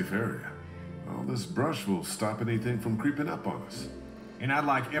like a safe area. All this brush will stop anything from creeping up on us. And I'd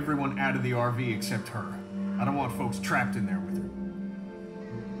like everyone out of the RV except her. I don't want folks trapped in there with her.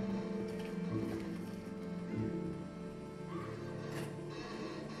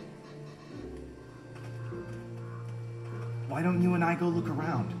 Why don't you and I go look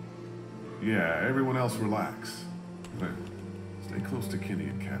around? Yeah, everyone else relax. But stay close to Kenny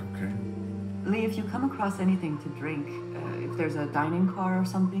and Kat, okay? Lee, if you come across anything to drink, if there's a dining car or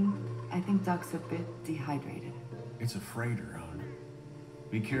something, I think Duck's a bit dehydrated. It's a freighter, hon.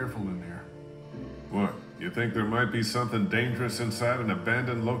 Be careful in there. What? You think there might be something dangerous inside an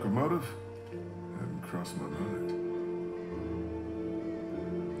abandoned locomotive? Hadn't crossed my mind.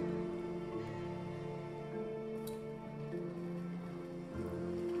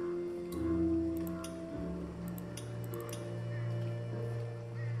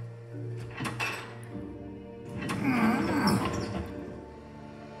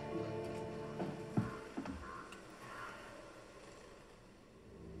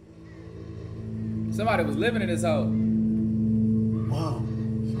 Somebody was living in this hole. Whoa.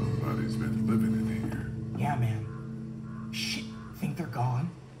 Somebody's been living in here. Yeah, man. Shit, think they're gone?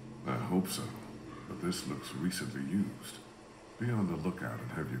 I hope so. But this looks recently used. Be on the lookout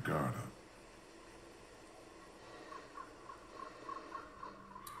and have your guard up.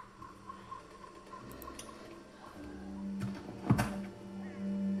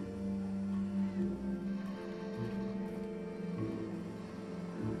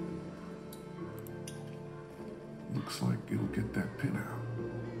 Looks like it'll get that pin out.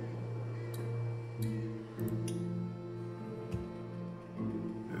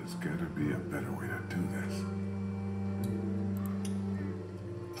 There's gotta be a better way to do this.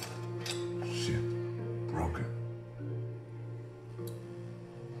 Shit. Broken.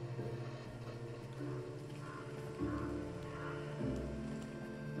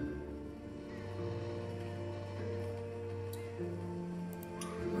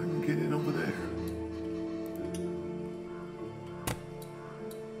 I can get in over there.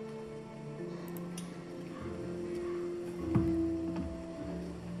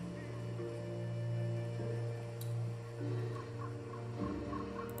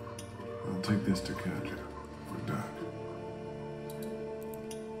 I'll take this to Katja for Doc.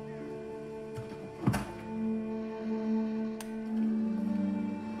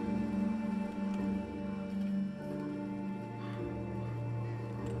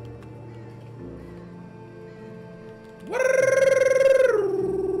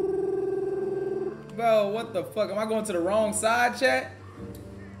 Bro, what the fuck? Am I going to the wrong side, chat?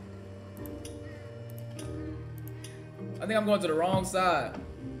 I think I'm going to the wrong side.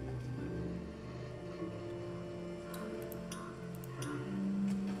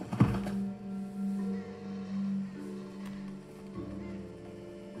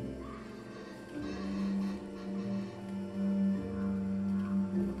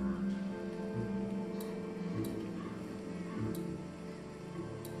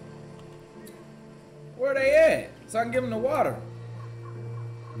 Where they at? So I can give them the water.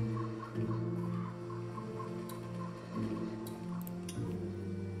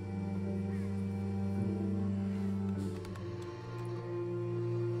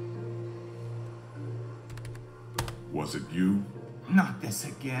 Was it you? Not this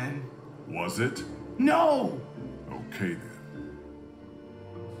again. Was it? No! Okay then.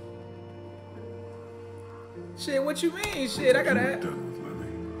 Shit, what you mean? Shit, I gotta. Done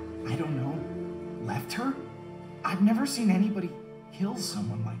with Lily. I don't know. Left her? I've never seen anybody kill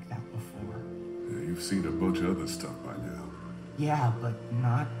someone like that before. Yeah, you've seen a bunch of other stuff by now. Yeah, but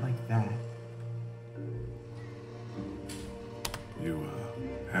not like that. You,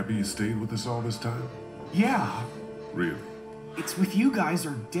 happy you stayed with us all this time? Yeah. Really? It's with you guys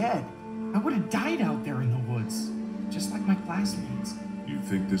or dead. I would have died out there in the woods, just like my classmates. You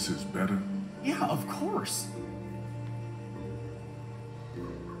think this is better? Yeah, of course.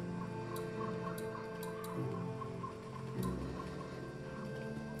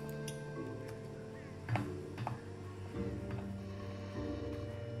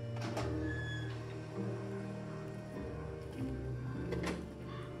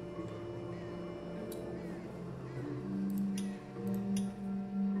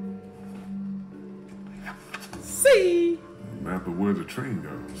 See? A map of where the train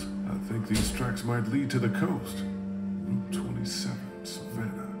goes. I think these tracks might lead to the coast. Route 27,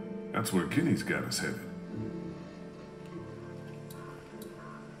 Savannah. That's where Kenny's got us headed.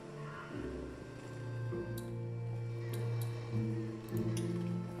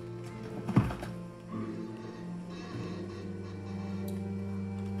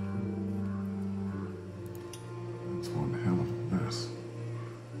 That's one hell of a mess.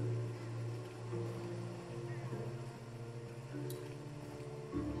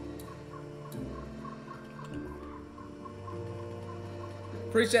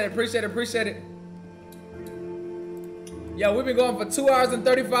 Appreciate it, appreciate it, appreciate it. Yo, we've been going for 2 hours and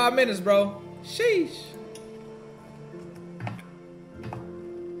 35 minutes, bro. Sheesh.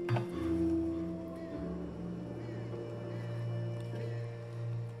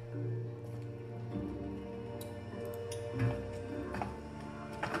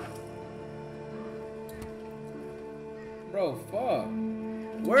 Bro, fuck.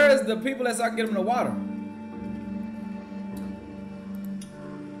 Where is the people that's I can get them in the water?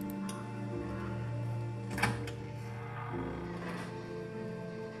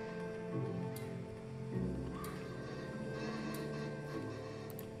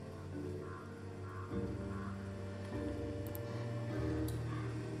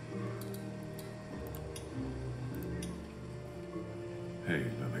 Hey,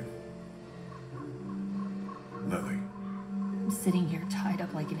 Lily. Lily. I'm sitting here tied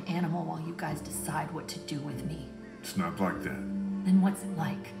up like an animal while you guys decide what to do with me. It's not like that. Then what's it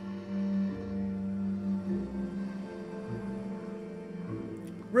like?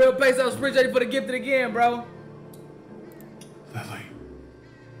 Real pesos, appreciate you for the gifted again, bro. Lily.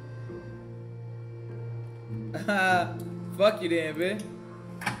 Fuck you then, bitch.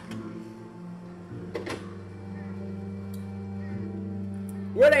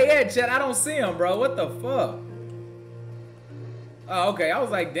 Where they at, chat? I don't see them, bro. What the fuck? Oh, okay. I was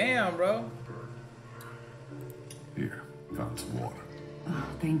like, damn, bro. Here, found some water. Oh,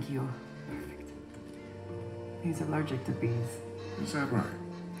 thank you. Perfect. He's allergic to bees. Is that right?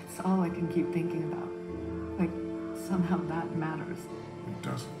 It's all I can keep thinking about. Like, somehow that matters. It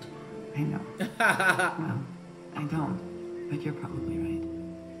doesn't. I know. Well, I don't, but you're probably right.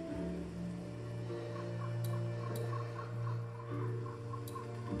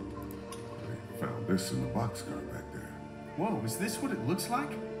 They found this in the boxcar back there. Whoa, is this what it looks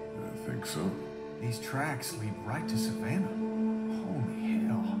like? I think so. These tracks lead right to Savannah. Holy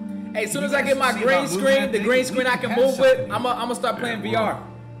hell. Hey, as soon as I get my green screen, the green screen I can move with, I'm gonna start playing VR.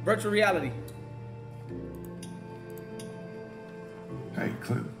 Virtual reality. Hey,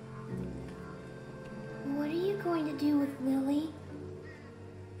 Clint. What are you going to do with Lily?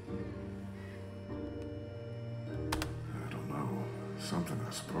 I don't know. Something,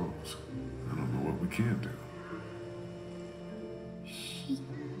 I suppose. I don't know what we can do. She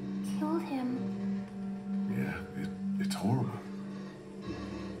killed him. Yeah, it's horrible.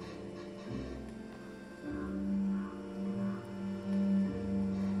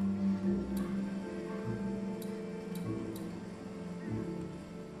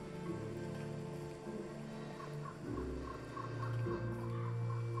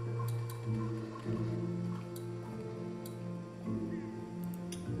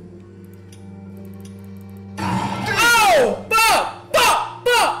 Oh! Fuck! Fuck!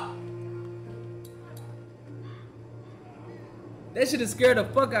 Fuck! That shit has scared the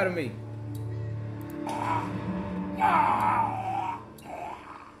fuck out of me.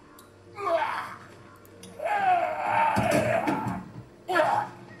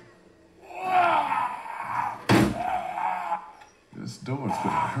 This door's gonna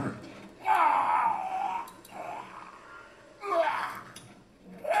hurt.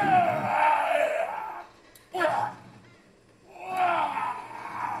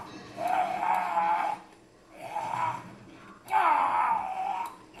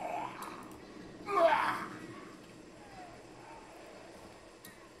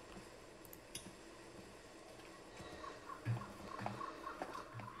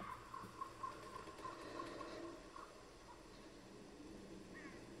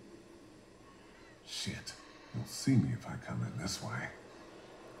 Shit. You'll see me if I come in this way.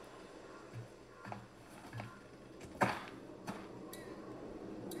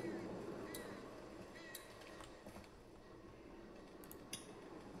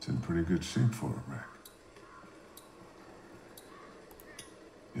 It's in pretty good shape for a wreck.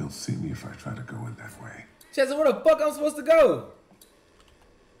 You'll see me if I try to go in that way. Chester, where the fuck I'm supposed to go?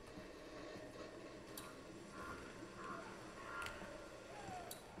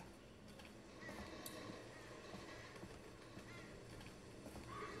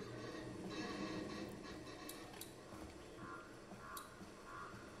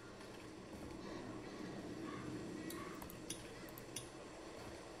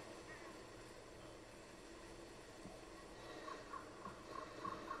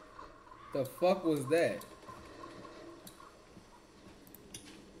 The fuck was that?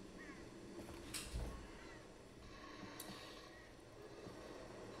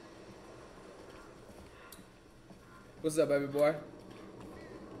 What's up, baby boy?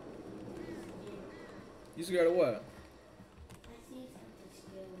 You scared of what?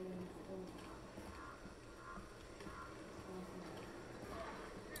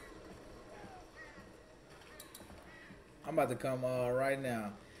 I'm about to come right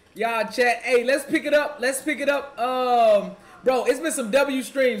now. Y'all chat, hey, let's pick it up. Let's pick it up. Bro, it's been some W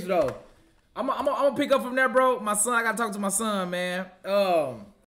streams though. I'm gonna pick up from there, bro. My son, I gotta talk to my son, man.